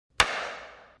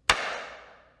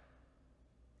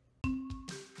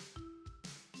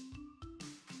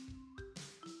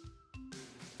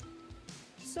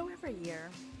So every year,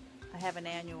 I have an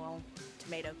annual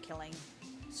tomato killing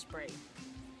spree.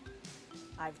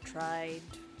 I've tried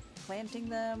planting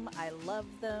them, I love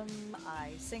them,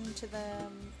 I sing to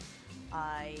them,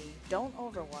 I don't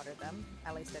overwater them,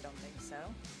 at least I don't think so.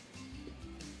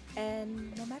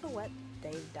 And no matter what,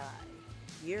 they die,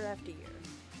 year after year.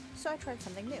 So I tried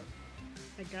something new.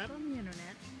 I got on the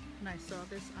internet and I saw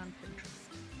this on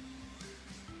Pinterest.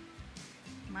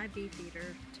 My beef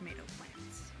eater tomato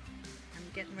plants.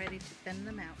 I'm getting ready to thin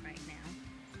them out right now.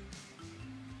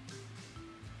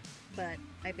 But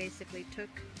I basically took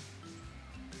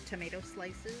tomato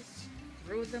slices,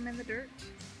 threw them in the dirt,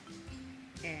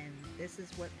 and this is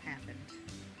what happened.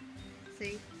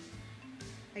 See?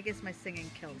 I guess my singing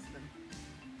kills them.